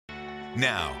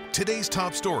Now, today's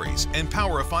top stories and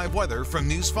Power of 5 weather from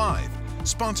News 5.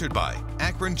 Sponsored by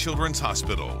Akron Children's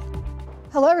Hospital.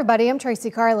 Hello everybody, I'm Tracy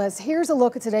Carlos. Here's a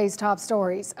look at today's top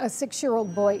stories. A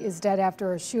 6-year-old boy is dead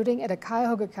after a shooting at a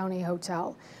Cuyahoga County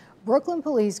hotel. Brooklyn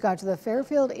police got to the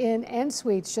Fairfield Inn and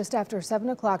Suites just after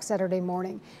 7 o'clock Saturday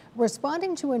morning,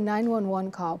 responding to a 911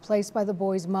 call placed by the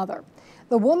boy's mother.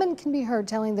 The woman can be heard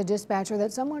telling the dispatcher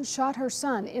that someone shot her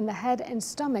son in the head and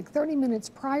stomach 30 minutes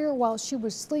prior while she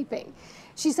was sleeping.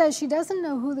 She says she doesn't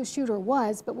know who the shooter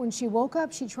was, but when she woke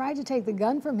up, she tried to take the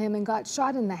gun from him and got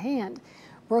shot in the hand.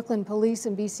 Brooklyn police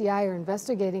and BCI are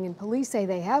investigating, and police say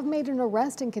they have made an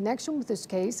arrest in connection with this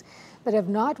case, but have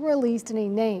not released any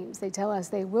names. They tell us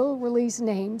they will release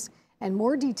names and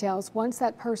more details once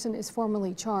that person is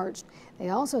formally charged. They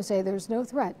also say there's no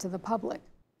threat to the public.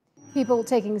 People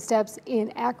taking steps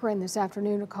in Akron this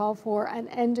afternoon to call for an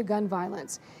end to gun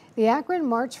violence. The Akron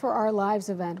March for Our Lives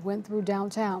event went through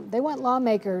downtown. They want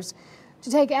lawmakers to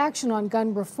take action on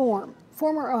gun reform.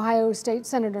 Former Ohio State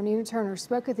Senator Nina Turner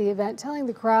spoke at the event, telling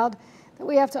the crowd that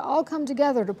we have to all come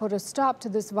together to put a stop to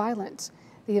this violence.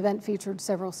 The event featured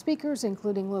several speakers,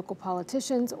 including local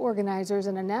politicians, organizers,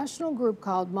 and a national group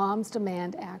called Moms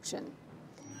Demand Action.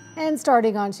 And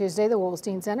starting on Tuesday, the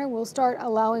Wolstein Center will start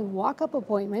allowing walk-up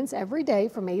appointments every day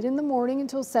from 8 in the morning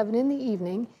until 7 in the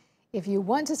evening. If you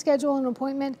want to schedule an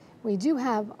appointment, we do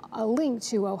have a link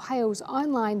to Ohio's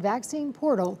online vaccine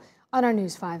portal on our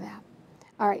News 5 app.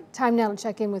 All right, time now to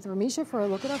check in with Ramisha for a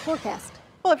look at our forecast.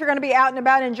 Well, if you're going to be out and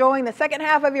about enjoying the second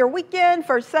half of your weekend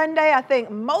for Sunday, I think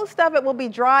most of it will be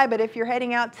dry, but if you're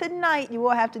heading out tonight, you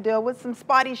will have to deal with some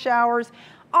spotty showers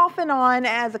off and on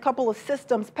as a couple of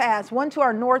systems pass, one to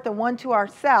our north and one to our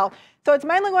south. So it's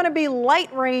mainly going to be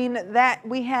light rain that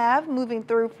we have moving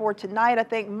through for tonight. I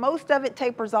think most of it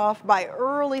tapers off by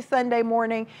early Sunday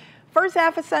morning. First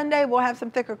half of Sunday, we'll have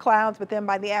some thicker clouds, but then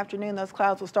by the afternoon, those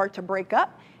clouds will start to break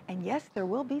up. And yes, there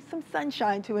will be some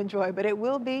sunshine to enjoy, but it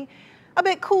will be a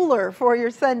bit cooler for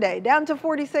your Sunday. Down to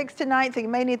 46 tonight, so you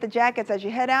may need the jackets as you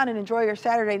head out and enjoy your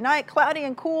Saturday night. Cloudy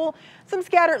and cool, some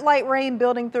scattered light rain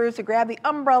building through, so grab the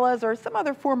umbrellas or some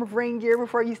other form of rain gear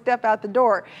before you step out the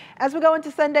door. As we go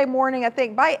into Sunday morning, I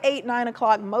think by 8, 9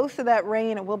 o'clock, most of that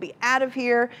rain will be out of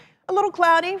here. A little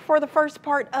cloudy for the first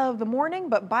part of the morning,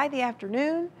 but by the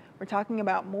afternoon, we're talking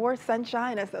about more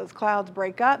sunshine as those clouds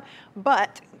break up,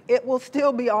 but it will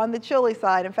still be on the chilly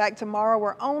side. In fact, tomorrow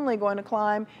we're only going to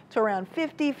climb to around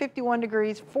 50, 51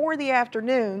 degrees for the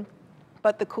afternoon,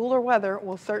 but the cooler weather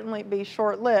will certainly be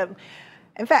short-lived.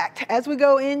 In fact, as we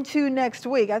go into next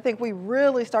week, I think we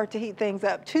really start to heat things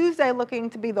up. Tuesday looking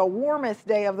to be the warmest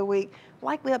day of the week,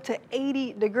 likely up to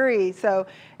 80 degrees. So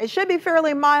it should be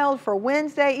fairly mild for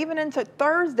Wednesday, even into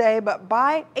Thursday, but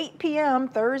by 8 p.m.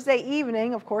 Thursday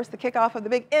evening, of course, the kickoff of the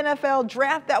big NFL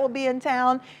draft that will be in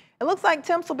town, it looks like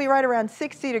temps will be right around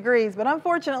 60 degrees, but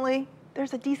unfortunately,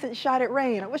 there's a decent shot at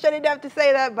rain. I wish I didn't have to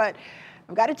say that, but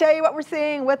I've got to tell you what we're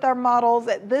seeing with our models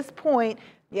at this point.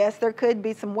 Yes, there could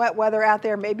be some wet weather out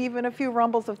there, maybe even a few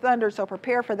rumbles of thunder, so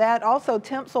prepare for that. Also,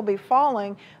 temps will be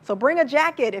falling, so bring a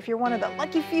jacket if you're one of the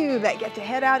lucky few that get to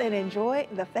head out and enjoy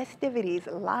the festivities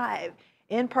live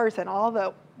in person. All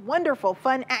the wonderful,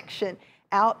 fun action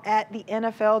out at the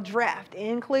NFL draft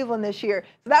in Cleveland this year.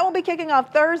 So that will be kicking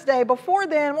off Thursday. Before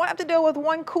then, we'll have to deal with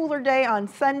one cooler day on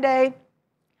Sunday.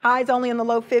 Highs only in the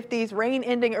low 50s, rain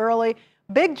ending early.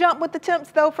 Big jump with the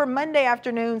temps, though, for Monday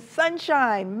afternoon.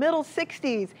 Sunshine, middle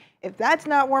 60s. If that's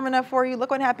not warm enough for you,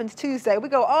 look what happens Tuesday. We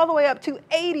go all the way up to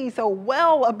 80, so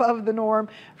well above the norm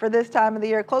for this time of the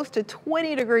year, close to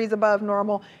 20 degrees above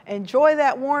normal. Enjoy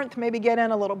that warmth, maybe get in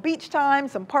a little beach time,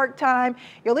 some park time.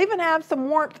 You'll even have some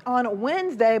warmth on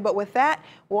Wednesday, but with that,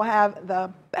 we'll have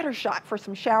the better shot for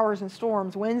some showers and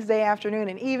storms Wednesday afternoon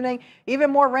and evening. Even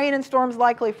more rain and storms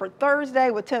likely for Thursday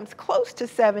with temps close to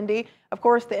 70. Of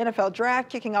course, the NFL draft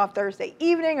kicking off Thursday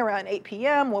evening around 8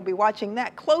 p.m. We'll be watching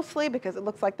that closely because it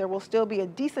looks like there will still be a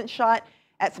decent shot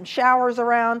at some showers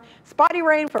around. Spotty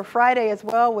rain for Friday as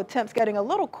well, with temps getting a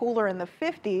little cooler in the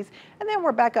 50s. And then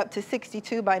we're back up to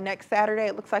 62 by next Saturday.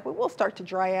 It looks like we will start to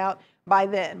dry out by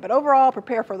then. But overall,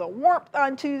 prepare for the warmth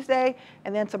on Tuesday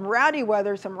and then some rowdy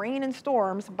weather, some rain and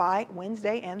storms by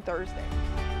Wednesday and Thursday.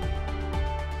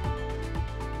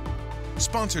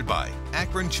 Sponsored by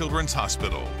Akron Children's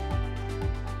Hospital.